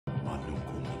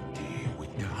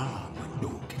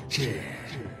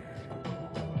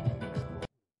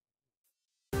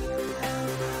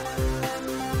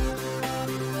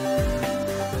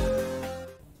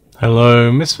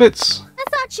Hello, Misfits. I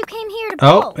thought you came here to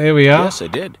bowl. Oh, here we are. Yes, I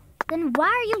did. Then why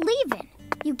are you leaving?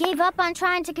 You gave up on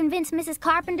trying to convince Mrs.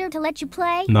 Carpenter to let you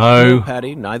play? No.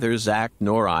 Patty, neither Zach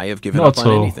nor I have given Not up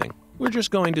on at all. anything. We're just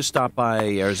going to stop by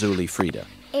Erzuli Frida.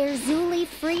 Erzuli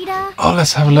Frida? Oh,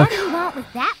 let's have a look. What do you want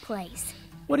with that place?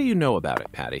 What do you know about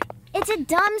it, Patty? It's a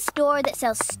dumb store that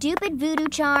sells stupid voodoo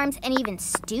charms and even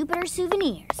stupider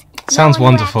souvenirs. Sounds no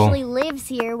one wonderful. Who actually lives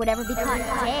here would ever be caught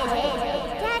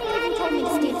dead. Daddy even told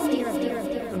me to steer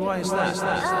And why is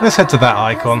that? Let's head to that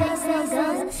icon. They sell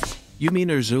guns. You mean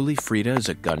Erzuli Frida is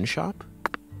a gun shop?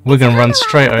 We're going to run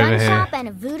straight A over gun here. shop and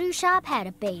a voodoo shop had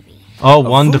a baby. Oh, A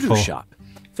wonderful. voodoo shop.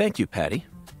 Thank you, Patty.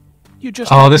 You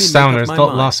just Oh, made this me make stamina up is my not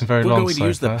mind. lasting very long We're going so to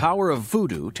use the far. power of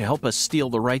voodoo to help us steal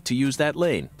the right to use that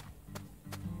lane.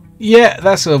 Yeah,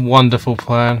 that's a wonderful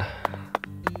plan.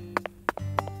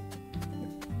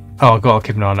 Oh god, I'll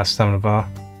keep an eye on that stamina bar.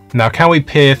 Now, can we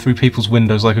peer through people's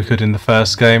windows like we could in the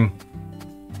first game?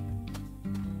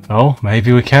 Oh,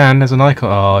 maybe we can. There's an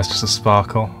icon. Oh, it's just a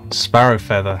sparkle. Sparrow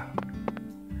feather.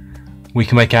 We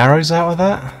can make arrows out of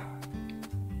that?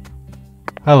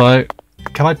 Hello.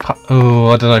 Can I oh,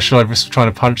 I don't know. Should I risk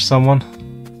trying to punch someone?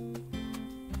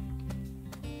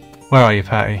 Where are you,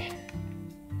 Patty?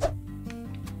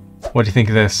 What do you think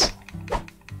of this?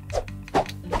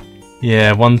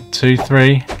 Yeah, 1, 2,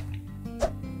 3.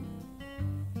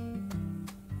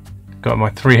 Got my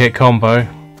 3-hit combo.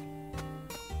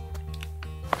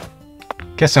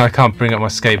 Guessing I can't bring up my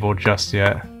skateboard just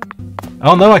yet.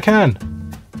 Oh no, I can!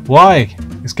 Why?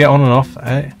 Let's get on and off,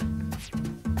 eh?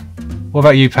 What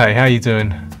about you, Patty? How are you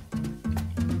doing?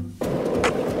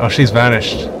 Oh, she's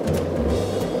vanished.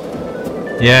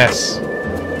 Yes!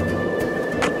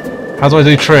 How do I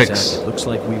do tricks? Exactly. Looks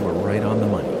like we were right on the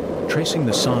money. Tracing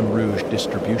the San Rouge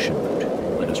distribution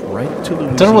route led us right to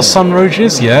Louisiana. I don't know what Sun Rouge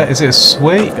is yet. Is it a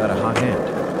sweet? We've got a hot hand.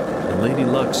 And Lady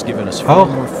Luck's given us far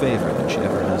more favor than she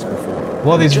ever has before.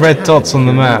 What are We these just red happened dots to on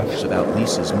the hear map? news about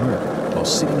Lisa's murder while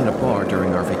sitting in a bar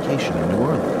during our vacation in New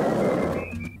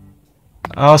Orleans.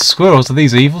 Oh, squirrels. Are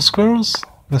these evil squirrels?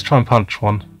 Let's try and punch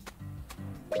one.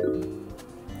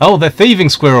 Oh, they're thieving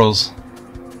squirrels.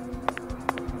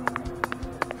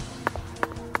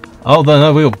 Oh,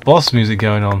 no, we got boss music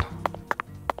going on.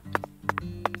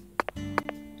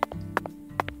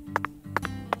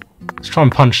 Let's try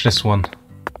and punch this one.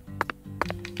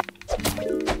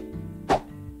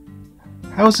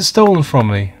 How was it stolen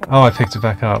from me? Oh, I picked it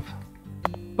back up.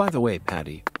 By the way,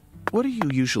 Patty, what do you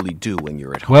usually do when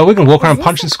you're at home? Well, we can walk around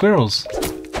punching squirrels.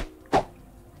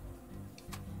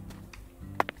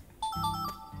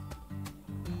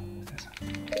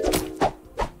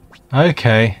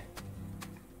 Okay.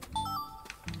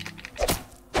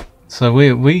 So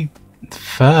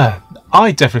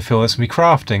I definitely feel this will be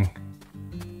crafting.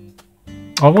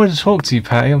 I wanted to talk to you,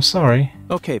 Patty. I'm sorry.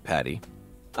 Okay, Patty.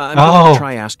 I'm going Oh. to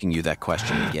try asking you that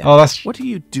question again. Oh, that's What do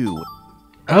you do?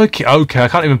 okay. Okay, I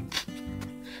can't even.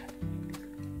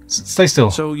 Stay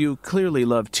still. So you clearly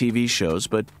love TV shows,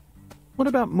 but what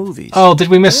about movies? Oh, did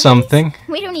we miss something?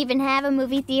 We don't even have a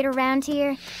movie theater around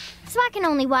here, so I can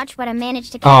only watch what I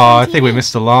managed to catch Oh, on I think we TV.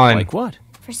 missed a line. Like what?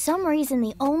 For some reason,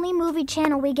 the only movie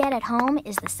channel we get at home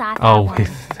is the sci-fi Oh, one,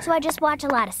 so I just watch a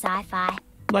lot of sci-fi.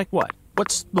 Like what?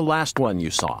 What's the last one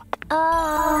you saw?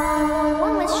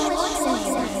 One with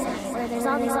Schwarzenegger, where there's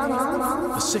all these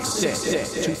clones. The Sixth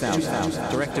Sense, 2000,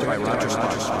 directed by Roger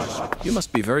Spottiswoode. You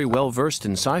must be very well versed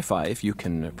in sci-fi if you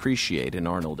can appreciate an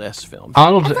Arnold S. film.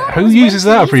 Arnold, I thought it who was way uses too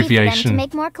that easy for them to abbreviation?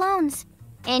 make more clones.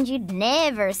 And you'd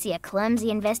never see a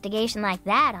clumsy investigation like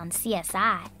that on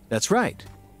CSI. That's right.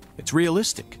 It's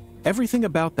realistic. Everything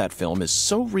about that film is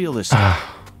so realistic.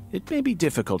 It may be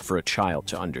difficult for a child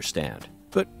to understand.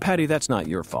 But, Patty, that's not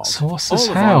your fault. So what's this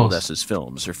All of Arnold house? S.'s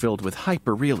films are filled with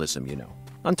hyper-realism, you know.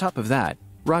 On top of that,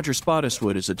 Roger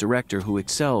Spottiswoode is a director who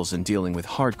excels in dealing with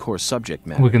hardcore subject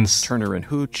matter. Wiggins. Turner and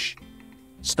Hooch,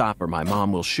 Stop or My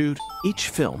Mom Will Shoot. Each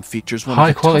film features one High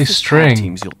of the quality toughest string. tag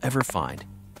teams you'll ever find.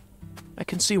 I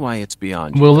can see why it's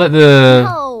beyond you. We'll let the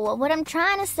No, what I'm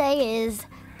trying to say is...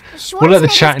 we'll let the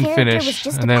Schwarzenegger's chatting character was finish,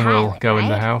 just and a then we'll pilot, go in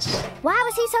the right? house. Why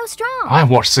was he so strong? I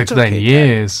haven't watched Super It's in okay,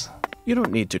 years. You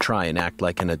don't need to try and act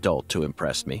like an adult to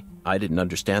impress me. I didn't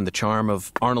understand the charm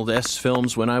of Arnold S.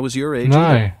 films when I was your age. No.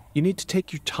 either. You need to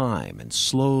take your time and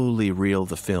slowly reel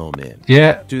the film in.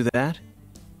 Yeah, Do that,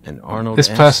 and Arnold this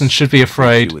S. person should be greets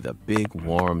afraid. you with a big,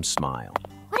 warm smile.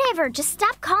 Whatever, just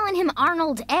stop calling him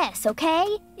Arnold S., okay?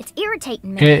 It's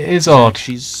irritating me. It is odd.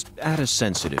 She's at a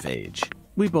sensitive age.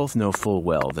 We both know full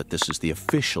well that this is the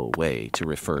official way to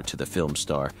refer to the film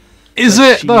star. Is but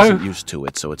it, she though? isn't used to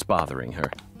it, so it's bothering her.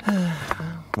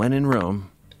 When in Rome,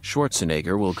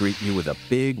 Schwarzenegger will greet you with a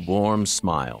big, warm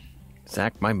smile.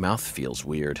 Zach, my mouth feels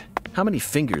weird. How many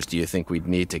fingers do you think we'd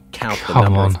need to count the Come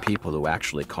number on. of people who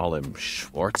actually call him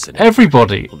Schwarzenegger?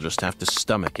 Everybody. We'll just have to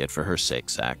stomach it for her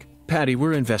sake, Zach. Patty,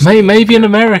 we're investigating. Maybe in here.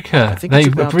 America I think they it's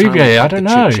about abbreviate time we it. I cut don't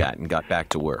the know. chit-chat and got back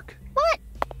to work. What?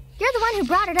 You're the one who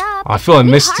brought it up. I feel I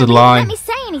You missed the hardly line. let me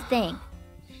say anything.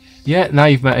 Yeah, now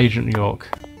you've met Agent York.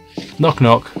 Knock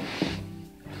knock.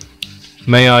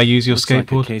 May I use your Looks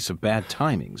like a skateboard? case of bad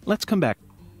timings. Let's come back.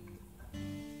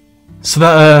 So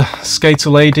that skater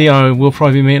lady I will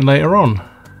probably be meeting later on.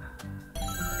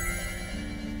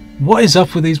 What is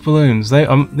up with these balloons? These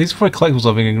are probably collectibles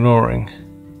I've been ignoring.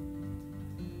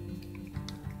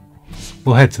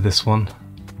 We'll head to this one.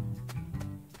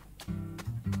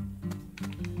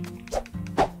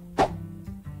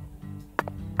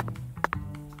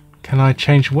 Can I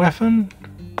change weapon?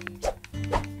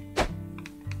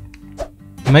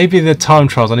 Maybe the time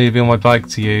trials I need to be on my bike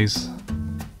to use.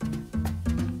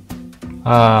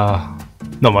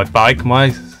 Not my bike, my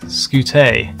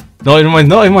scooter. Not even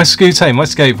my scooter, my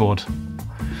skateboard.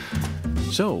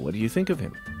 So, what do you think of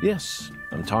him? Yes,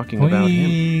 I'm talking about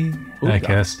him. Whee! I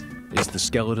guess. Is the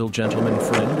skeletal gentleman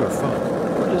friend or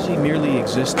foe? Or does he merely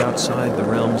exist outside the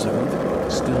realms of evil?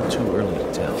 Still too early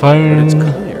to tell. Phone. But it's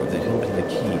clear that he'll be the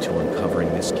key to uncovering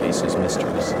this case's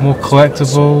mysteries. More That's what my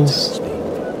soul collectibles. tells me.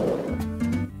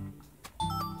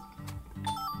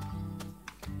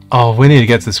 Oh, we need to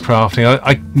get to this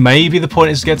crafting. Maybe the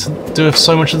point is to get to do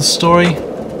so much of the story.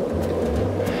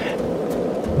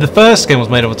 The first game was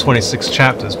made over 26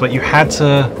 chapters, but you had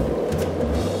to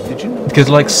Did you know get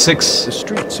like 6. the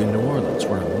streets in New Orleans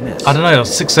were a mess? I don't know,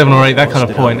 6, 7 or 8, that kind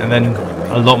of point, and then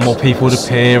a lot more people would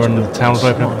appear and the town would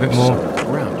open up a bit more. The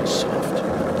ground is soft.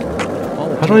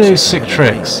 How do I do sick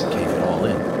tricks? Cave it all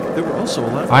in. There were also a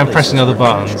lot of I am pressing places other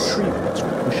where major buttons. tree roots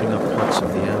were pushing up parts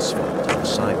of the asphalt to the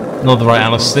sidewalk. Not the right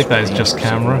analog Most stick, that is were just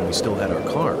dangerous camera. when we still had our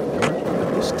car, remember?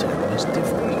 But this town is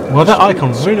different. Well, that The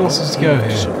icon streets really wants us to go are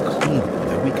here. So clean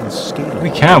that we can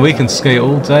skate. We can skate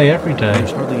all day, every day.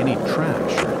 There's hardly any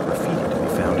trash or graffiti to be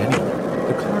found anywhere.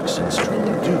 The Clarksons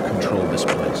truly do control this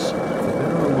place. For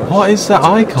better or worse. What is that It's a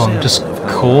good icon? example Just of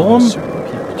how corn? certain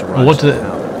people to Or rise what to do power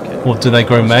can What, do they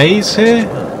grow maize here?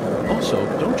 Also,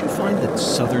 don't you find that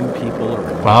southern people are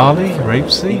Barley? friendly,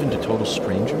 Rapeseed? even to total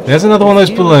strangers? There's another one of those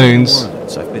Here in balloons. New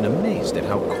Orleans, I've been amazed at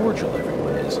how cordial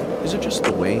everyone is. Is it just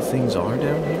the way things are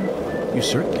down here? You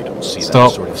certainly don't see Stop,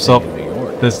 that sort of stop. thing in New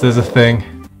York. There's a thing.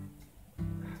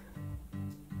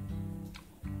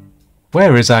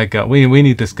 Where is our gun? We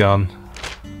need this gun.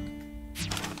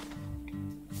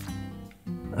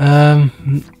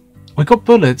 We got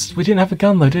bullets. We didn't have a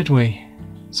gun though, did we?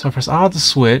 So I press R to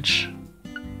switch.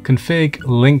 Config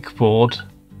link board.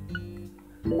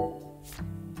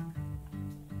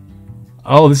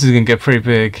 Oh, this is gonna get pretty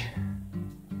big.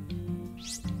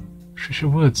 Trisha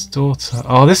Wood's daughter.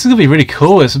 Oh, this is gonna be really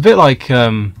cool. It's a bit like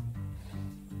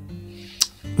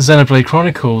Xenoblade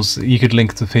Chronicles that you could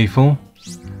link to people.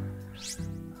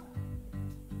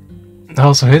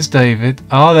 Oh, so here's David.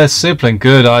 Oh, they're sibling.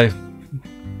 Good. I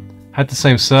had the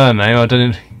same surname. I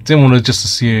didn't want to just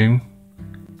assume.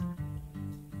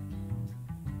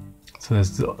 So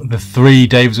there's the 3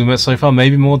 Davids we met so far.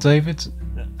 Maybe more Davids.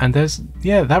 And there's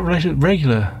that relationship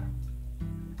regular.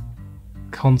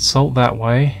 Consult that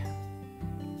way.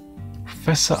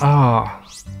 Professor R.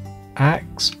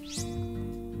 Axe.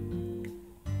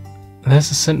 There's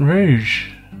the Saint Rouge.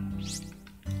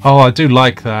 Oh, I do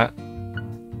like that.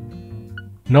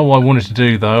 Not what I wanted to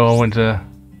do though. I wanted to.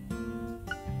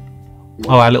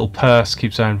 Oh, our little purse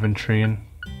keeps our inventory in.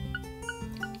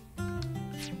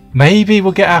 Maybe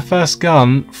we'll get our first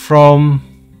gun from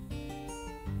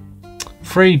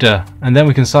Frida, and then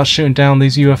we can start shooting down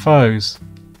these UFOs.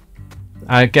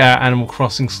 Get our Animal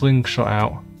Crossing slingshot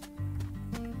out.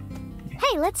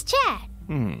 Hey, let's chat.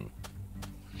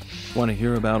 Want to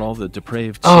hear about all the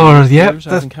depraved Oh, serial yep, killers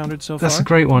I've encountered so That's far? a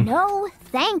great one. No,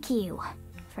 thank you.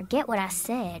 Forget what I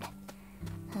said.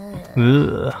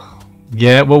 Ugh.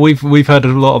 Yeah, well, we've heard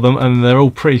of a lot of them, and they're all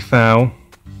pretty foul.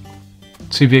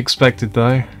 To be expected,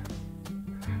 though.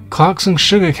 Clarkson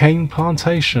sugarcane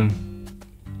plantation.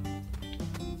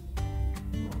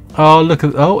 Oh, look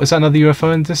at. Oh, is that another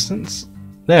UFO in the distance?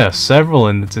 There are several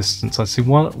in the distance. I see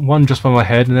one just by my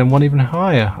head, and then one even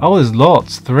higher. Oh, there's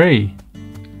lots. 3.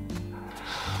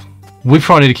 We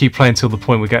probably need to keep playing till the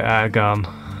point we get our gun.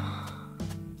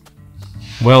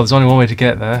 Well, there's only one way to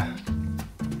get there.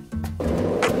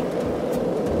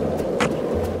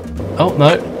 Oh,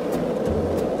 no.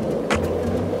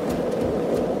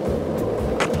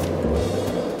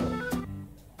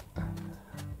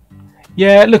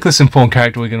 Yeah, look at this important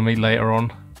character we're going to meet later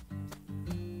on.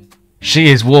 She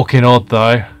is walking odd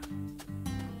though.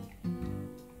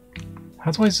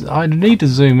 How do I need to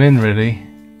zoom in really.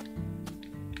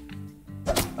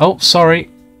 Oh,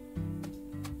 sorry.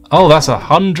 Oh, that's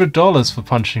 $100 for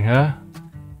punching her.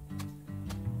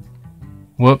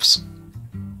 Whoops.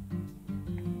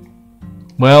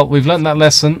 Well, we've learnt that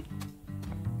lesson.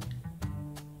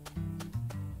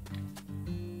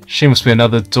 She must be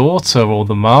another daughter or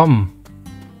the mum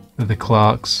of the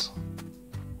Clarks.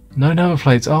 No number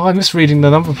plates. Oh, I'm misreading the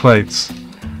number plates.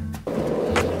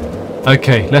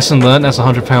 Okay, lesson learnt. That's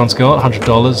 £100 got.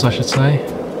 $100, I should say.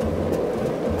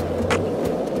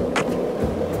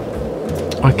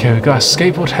 Okay, we've got a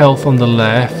skateboard health on the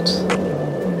left.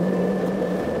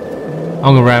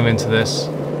 I'm gonna ram into this.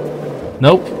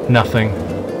 Nope, nothing.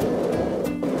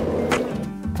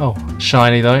 Oh,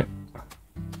 shiny though.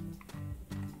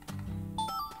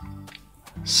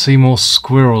 See more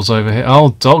squirrels over here.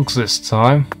 Oh, dogs this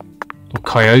time. Or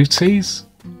coyotes?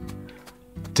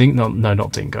 No,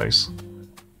 not dingoes.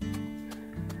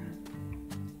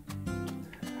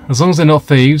 As long as they're not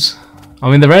thieves.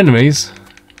 I mean, they're enemies.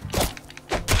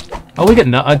 Oh, we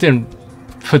get I didn't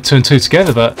put 2 and 2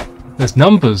 together, but there's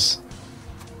numbers.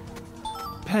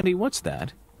 Patty, what's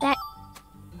that? That...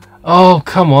 Oh,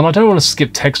 come on. I don't want to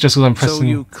skip text just because I'm pressing... So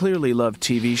you clearly love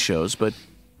TV shows, but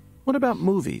what about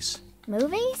movies?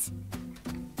 Movies?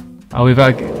 Oh, we've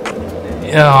had...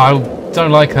 Yeah, I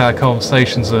don't like how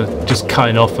conversations are just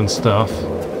cutting off and stuff.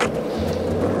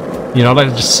 You know, I like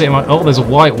to just sit in my... Oh, there's a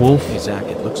white wolf. Hey, Zach,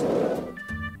 it looks...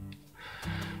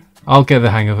 I'll get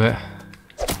the hang of it.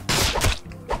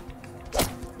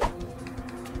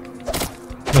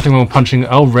 Nothing wrong with punching...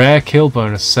 Oh, rare kill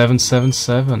bonus.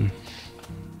 777.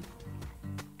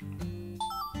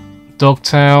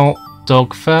 Dogtail.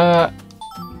 Dog fur.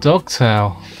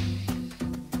 Dogtail.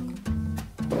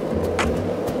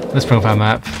 Let's bring up our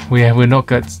map. We're not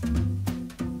good.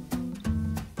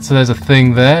 So there's a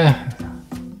thing there.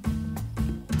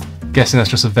 Guessing that's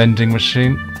just a vending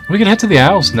machine. We can head to the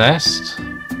owl's nest.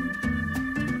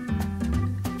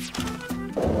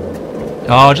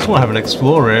 Oh, I just want to have an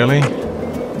explore, really.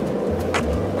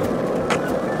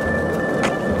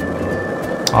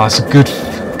 Oh, it's a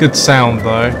good sound,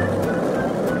 though.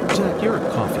 Zach, you're a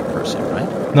coffee person, right?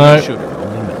 No. No sugar,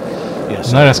 only milk.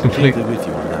 Yes, No, that's I'm completely with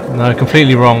you on that. No,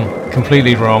 completely wrong.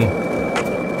 Completely wrong.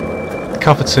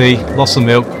 Cup of tea, lots of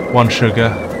milk, 1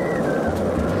 sugar.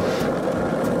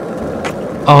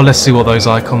 Oh, let's see what those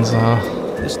icons are.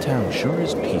 This town sure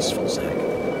is peaceful, Zach.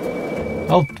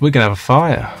 Oh, we're gonna have a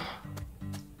fire.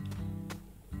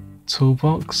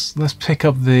 Toolbox. Let's pick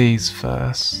up these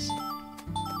first.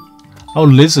 Oh,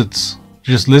 lizards.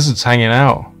 Just lizards hanging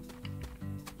out.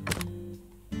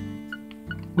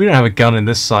 We don't have a gun in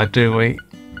this side, do we?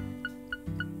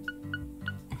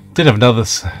 Did have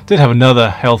another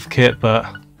health kit, but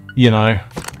you know,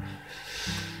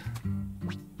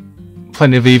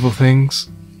 plenty of evil things.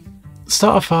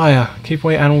 Start a fire. Keep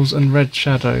away animals and red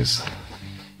shadows.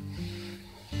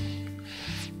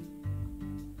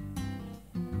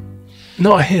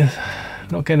 Not here.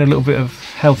 Not getting a little bit of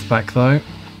health back though.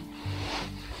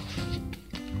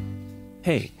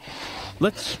 Hey,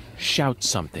 let's shout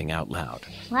something out loud.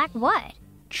 Like what?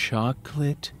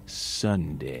 Chocolate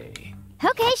sundae.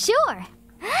 Okay, sure.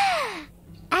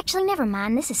 Actually, never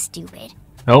mind. This is stupid.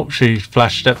 Oh, she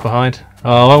flashed step behind.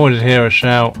 Oh, I wanted to hear her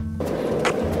shout.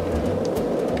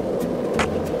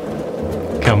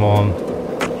 Come on.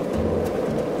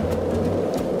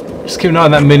 Just keep an eye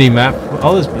on that mini-map.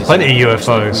 Oh, there's plenty of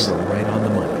UFOs. We were right on the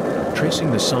money.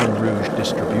 Tracing the Sang Rouge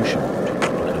distribution route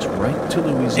led us right to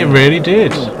Louisiana. It really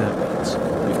did. You know what that means.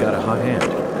 We've got a hot hand,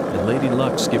 and Lady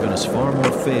Luck's given us far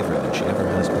more favor than she ever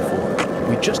has before.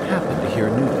 We just happened to hear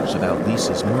news about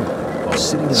Lisa's murder while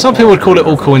sitting in Some people would call it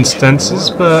all coincidences,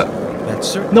 but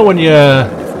not when you're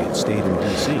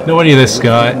this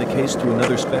guy. The case to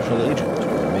another special agent,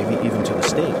 or maybe even to the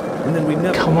state, and then we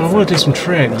never. Come on, I want to do some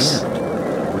tricks.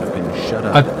 Would have been shut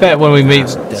up. I bet when we meet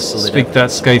Speak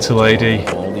That Skater Lady,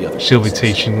 she'll be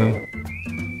teaching them.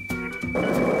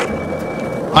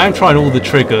 I am trying all the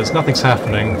triggers, nothing's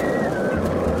happening.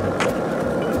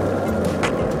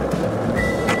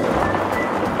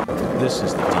 This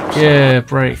is the deep Yeah,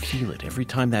 break. Feel it every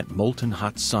time that molten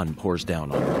hot sun pours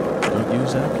down on you. Don't you,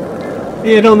 Zach?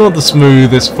 Yeah, not the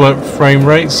smoothest frame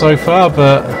rate so far,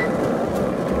 but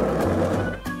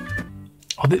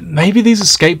maybe these are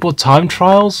skateboard time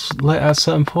trials at a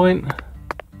certain point.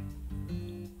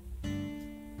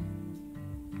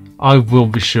 I will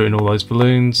be shooting all those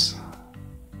balloons.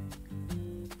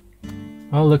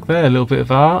 Oh, look there, a little bit of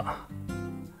art.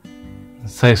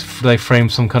 They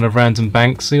framed some kind of random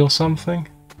Banksy or something.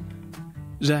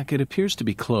 Zach, it appears to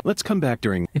be closed. Let's come back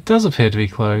during... It does appear to be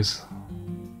closed.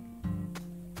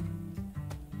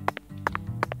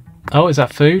 Oh, is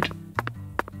that food?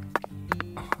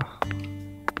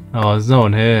 Oh, there's no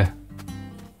one here.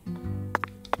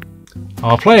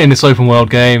 Oh, playing this open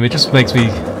world game, it just makes me...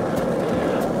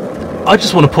 I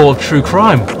just want a port of True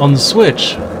Crime on the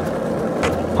Switch.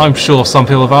 I'm sure some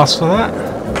people have asked for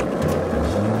that.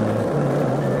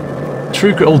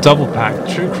 All double pack.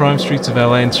 True Crime Streets of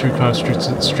LA and True Crime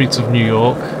Streets of New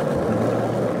York.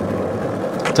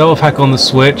 Double pack on the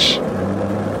Switch.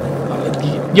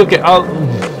 You'll get...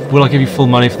 will I give you full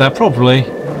money for that? Probably.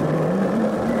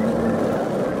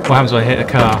 What happens if I hit a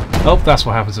car? Oh, that's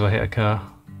what happens if I hit a car.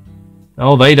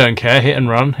 Oh, they don't care. Hit and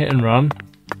run. Hit and run.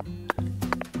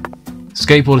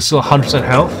 Skateboard is still 100%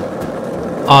 health.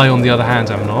 I, on the other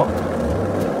hand, am not.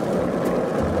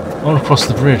 I want to cross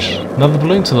the bridge. Another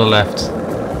balloon to the left.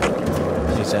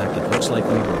 Hey, Zach, it looks like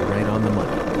we were right on the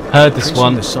money. Heard this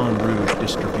one. The San Rouge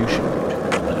distribution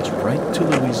route led us right to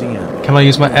Louisiana. Can I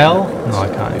use my L? No, I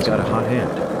can't. We've got a hot hand,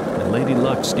 and Lady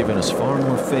Luck's given us far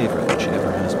more favor than she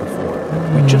ever has before.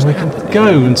 We can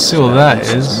go and see what that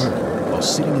is. While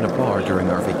sitting in a bar during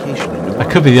our vacation in New Orleans.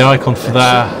 That could be the icon for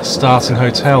their starting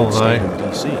hotel, though. In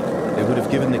DC, they would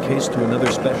have given the case to another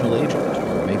special agent,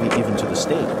 or maybe even to the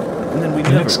state. And then we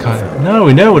never would have found No,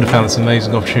 we never would have found this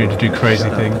amazing opportunity to do crazy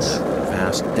things.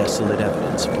 Vast, desolate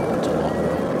evidence vault along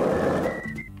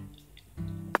the way.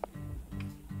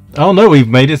 Oh no, we've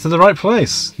made it to the right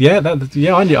place. Yeah,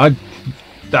 I knew.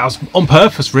 That was on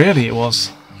purpose, really. It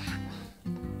was.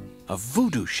 A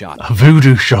voodoo shop. A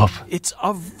voodoo shop. It's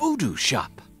a voodoo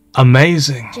shop.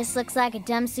 Amazing. Just looks like a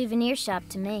dumb souvenir shop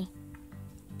to me.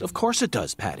 Of course it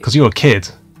does, Patty. Because you're a kid.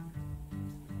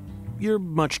 You're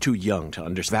much too young to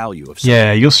understand the value of something.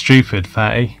 Yeah, you're stupid,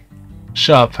 Fatty.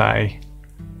 Shut up, Fatty.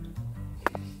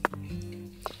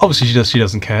 Obviously, she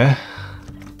doesn't care.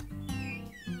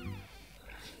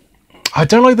 I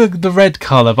don't like the red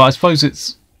colour, but I suppose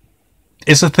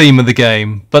it's a theme of the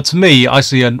game. But to me, I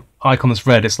see an icon that's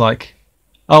red. It's like,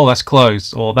 oh, that's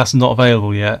closed, or that's not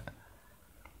available yet.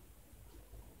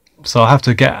 So I'll have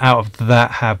to get out of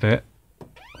that habit.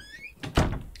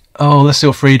 Oh, let's see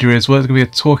what Frida is. Well, it's going to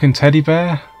be a talking teddy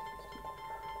bear.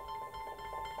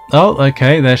 Oh,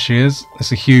 okay, there she is.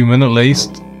 It's a human, at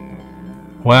least.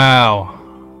 Wow.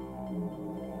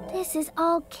 This is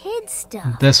all kid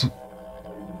stuff. There's...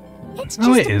 It's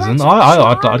No, just it a isn't. bunch of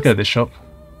I'd charms. go to this shop.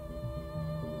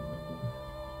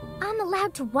 I'm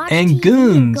allowed to watch And TV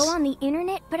guns. and go on the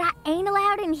internet, but I ain't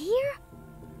allowed in here?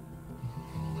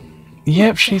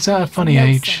 Yep, she's at a Makes funny no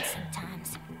age. sense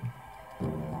sometimes.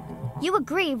 You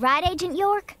agree, right, Agent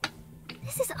York?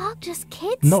 This is all just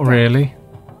kids Not stuff. really.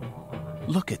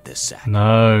 Look at this, Zach.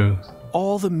 No.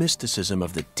 All the mysticism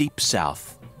of the Deep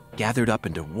South gathered up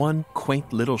into one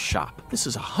quaint little shop. This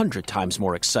is 100 times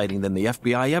more exciting than the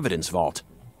FBI evidence vault.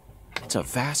 It's a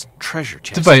vast treasure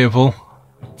chest. Debatable.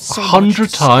 So 100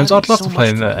 much to times. study, I'd love so to play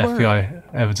in much the to learn. FBI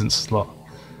evidence slot.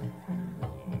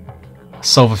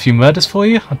 Solve a few murders for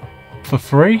you for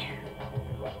free.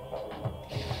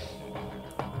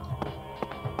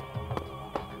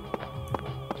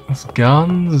 There's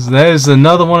guns. There's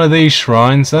another one of these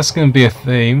shrines. That's going to be a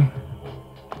theme.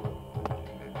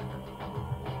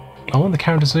 I want the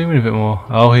character to zoom in a bit more.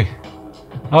 Oh,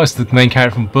 it's the main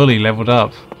character from Bully leveled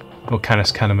up. Or can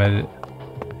I made it?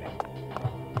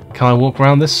 Can I walk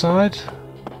around this side? I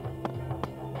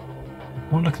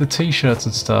want to look at the t-shirts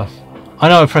and stuff. I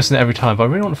know I'm pressing it every time, but I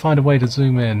really want to find a way to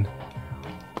zoom in.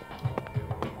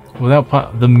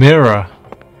 Without the mirror.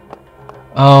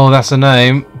 Oh, that's a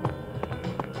name.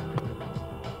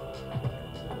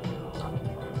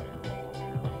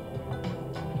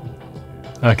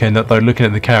 Okay, no, though, looking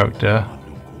at the character.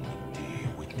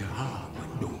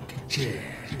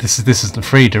 This isn't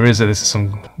Frida, is it? This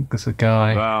is a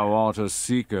guy. Thou art a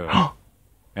seeker,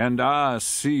 and I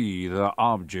see the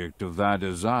object of thy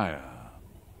desire.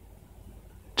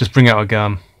 Just bring out a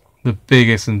gun. The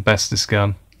biggest and bestest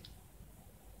gun.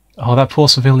 Oh, that poor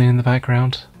civilian in the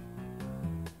background.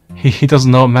 He doesn't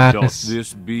know what madness. Doth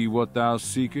this be what thou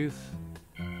seekest?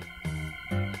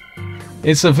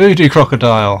 It's a voodoo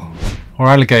crocodile. Or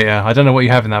alligator. I don't know what you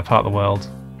have in that part of the world.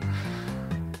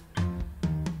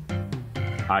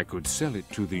 I could sell it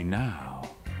to thee now,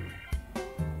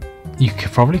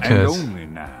 Probably and could. only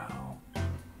now.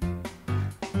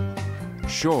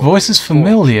 Sure, Voice is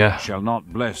familiar. shall not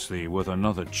bless thee with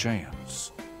another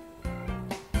chance.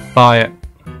 Buy it.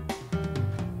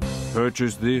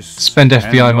 Purchase this. Spend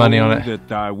FBI and money know on it. that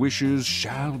thy wishes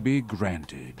shall be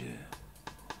granted.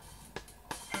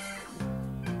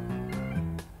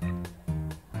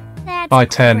 Buy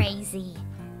 10. Crazy.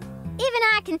 Even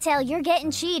I can tell you're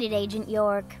getting cheated, Agent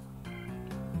York.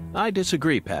 I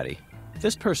disagree, Patty.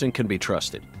 This person can be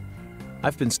trusted.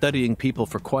 I've been studying people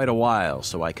for quite a while,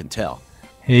 so I can tell.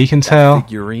 He can That tell.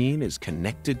 figurine is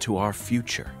connected to our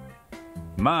future.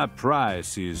 My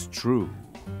price is true.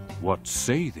 What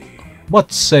say thee?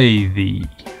 What say thee?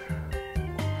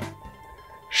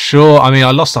 Sure, I mean,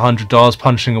 I lost $100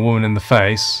 punching a woman in the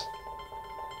face.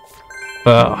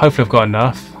 But hopefully I've got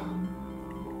enough.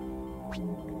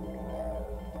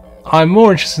 I'm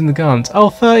more interested in the guns. Oh,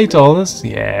 $30?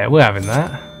 Yeah, we're having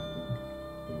that.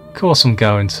 Of course I'm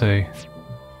going to.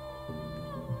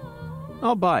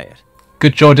 I'll buy it.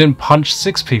 Good job I didn't punch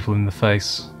 6 people in the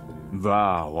face.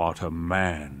 Thou art a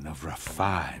man of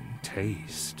refined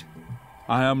taste.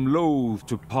 I am loath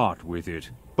to part with it,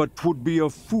 but 'twould be a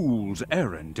fool's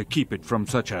errand to keep it from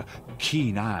such a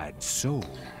keen-eyed soul.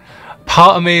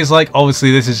 Part of me is like,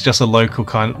 obviously this is just a local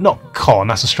kind of, not con,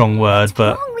 that's a strong word,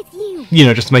 but, What's wrong with you? you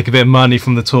know, just to make a bit of money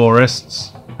from the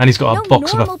tourists. And he's got a No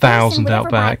box of normal 1,000 person would out ever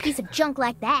buy a back. piece of junk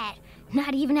like that.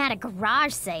 Not even at a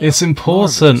garage sale. It's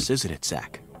important. Marvelous, isn't it,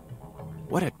 Zach?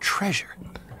 What a treasure.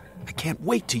 I can't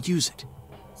wait to use it.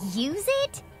 Use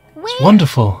it? Where? It's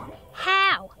wonderful.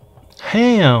 How?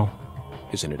 How?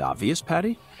 Isn't it obvious,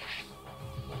 Patty?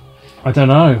 I don't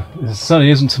know. It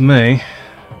certainly isn't to me.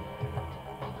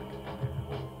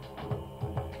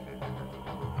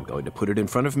 I'm going to put it in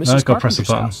front of No, Mrs. gotta press the Carpenter's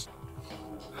button. house.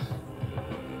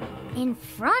 In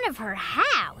front of her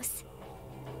house?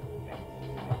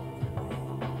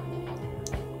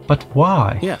 But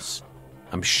why? Yes.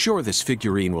 I'm sure this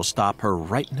figurine will stop her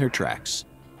right in her tracks.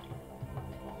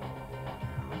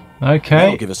 Okay.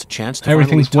 That'll give us a chance to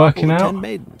Everything's finally working topple the out. 10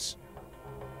 maidens.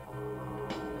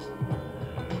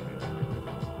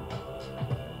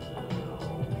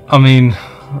 I mean,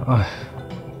 I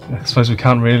suppose we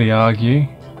can't really argue.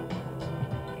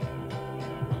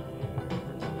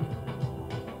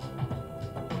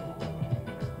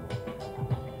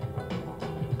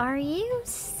 Are you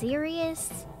serious?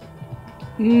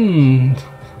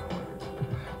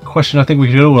 Question I think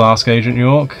we should all ask Agent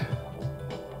York.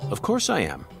 Of course I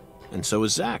am. And so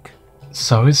is Zach.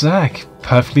 So is Zach.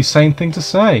 Perfectly sane thing to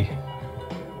say.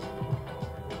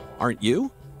 Aren't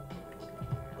you?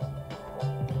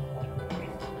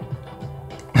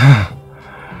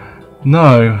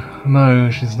 No,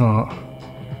 she's not.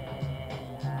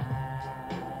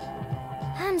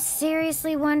 I'm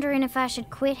seriously wondering if I should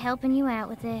quit helping you out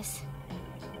with this.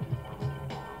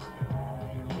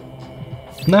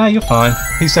 Nah, you're fine.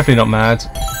 He's definitely not mad.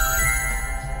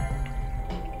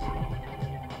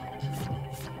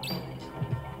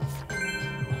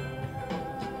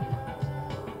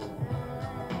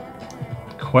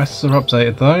 Quests are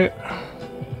updated though.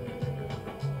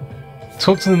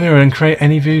 Talk to the mirror and create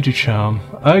any voodoo charm.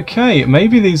 Okay,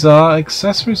 maybe these are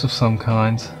accessories of some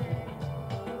kind.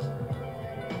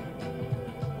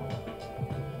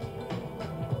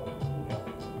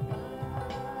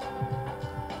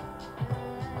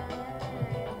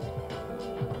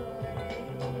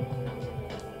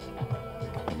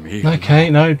 Okay,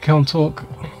 no, can't talk.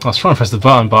 I was trying to press the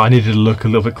button, but I needed to look a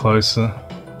little bit closer.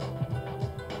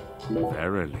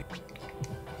 Verily.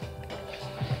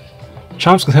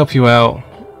 Charms can help you out.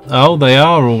 Oh, they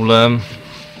are all,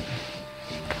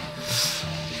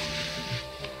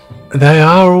 they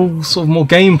are all sort of more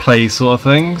gameplay sort of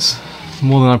things.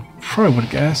 More than I probably would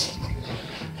have guessed.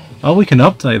 Oh, we can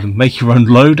update them. Make your own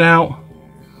loadout.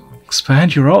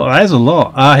 Expand your ult. There's a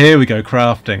lot. Ah, here we go,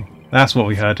 crafting. That's what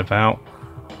we heard about.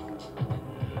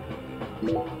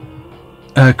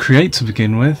 Create to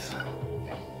begin with.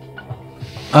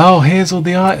 Oh, here's all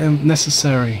the item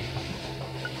necessary.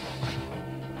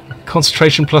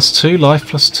 Concentration +2,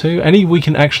 life +2. Any we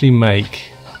can actually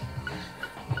make.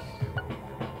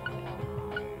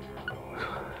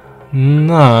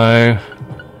 No.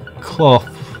 Cloth.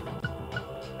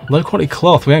 Low quality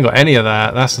cloth. We ain't got any of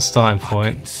that. That's the starting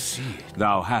point. See,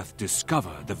 thou hath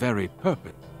discovered the very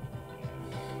purpose.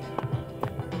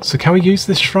 So can we use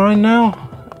this shrine now?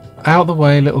 Out the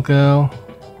way, little girl.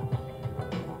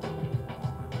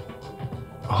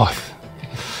 Oh,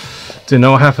 didn't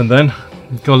know what happened then.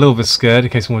 Got a little bit scared in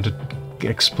case I wanted to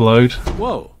explode.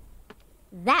 Whoa.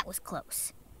 That was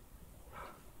close.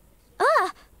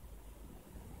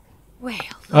 Well,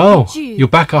 Oh, look at you. you're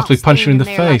back after we All punched you in the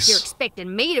standing there like you're face.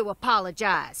 expecting me to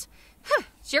apologize. Huh,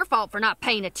 it's your fault for not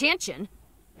paying attention.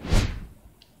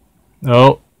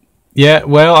 Oh. Yeah,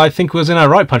 well, I think we was in our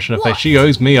right punching her face. She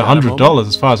owes me $100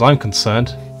 as far as I'm concerned.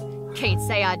 Can't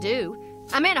say I do.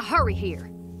 I'm in a hurry here.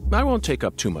 I won't take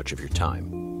up too much of your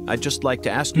time. I'd just like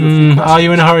to ask you a few questions. Are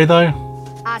you in a hurry though?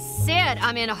 I said said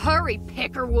I'm in a hurry,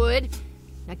 Pickerwood.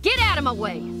 Now get out of my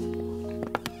way.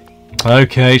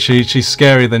 Okay, she's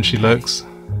scarier than she looks.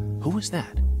 Who was that?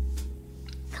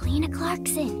 Galena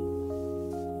Clarkson.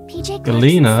 PJ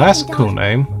Galena, Clarkson's that's a second cool daughter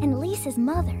name. And Lisa's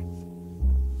mother.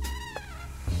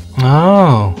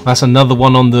 Oh, that's another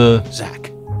one on the Zach.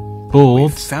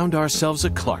 board. We found ourselves a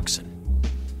Clarkson.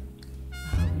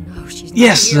 No, she's not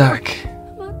Yes, here. Zach.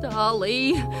 My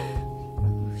dolly.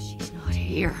 Oh, she's not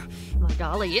here. My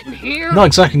dolly isn't here. Not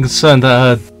exactly concerned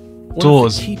that her One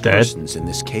daughter's of the key dead. persons in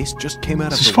this case just came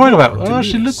out of She's the fine about. woodwork to Oh, meet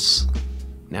she us. looks.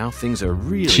 Now things are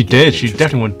really. She getting did. She interesting.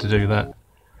 definitely wanted to do that.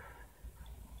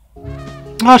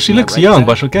 Oh, she looks right, young, Zach?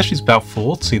 but I guess she's about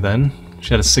 40 then. She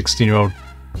had a 16-year-old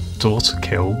daughter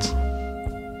killed.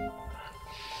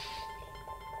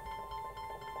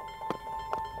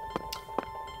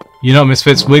 You know,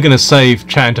 Misfits, we're going to save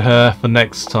chatting to her for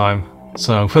next time.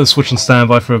 So I'm put the switch on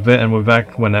standby for a bit, and we're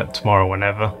back tomorrow,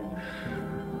 whenever.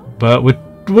 But we're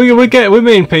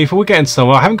meeting people. We're getting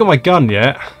somewhere. I haven't got my gun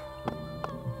yet.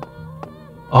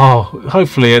 Oh,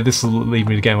 hopefully this will lead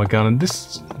me to get my gun. And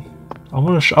this, I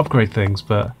want to upgrade things,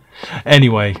 but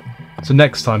anyway. So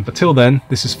next time. But till then,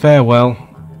 this is farewell.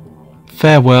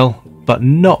 Farewell, but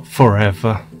not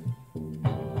forever.